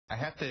I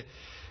have to,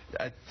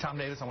 Tom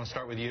Davis, I want to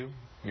start with you.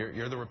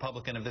 You're the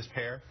Republican of this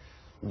pair.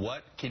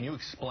 What can you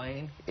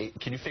explain?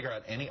 Can you figure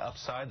out any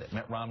upside that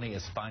Mitt Romney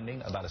is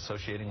finding about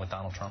associating with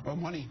Donald Trump? Well,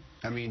 money.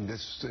 I mean,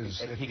 this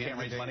is... He can't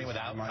raise money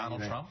without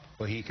Donald Trump?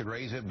 Well, he could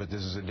raise it, but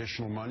this is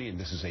additional money, and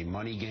this is a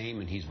money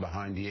game, and he's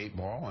behind the 8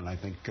 ball, and I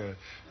think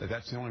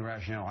that's the only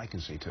rationale I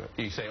can see to it.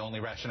 You say only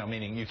rationale,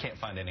 meaning you can't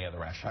find any other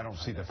rationale? I don't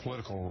see the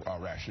political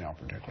rationale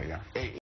particularly, yeah.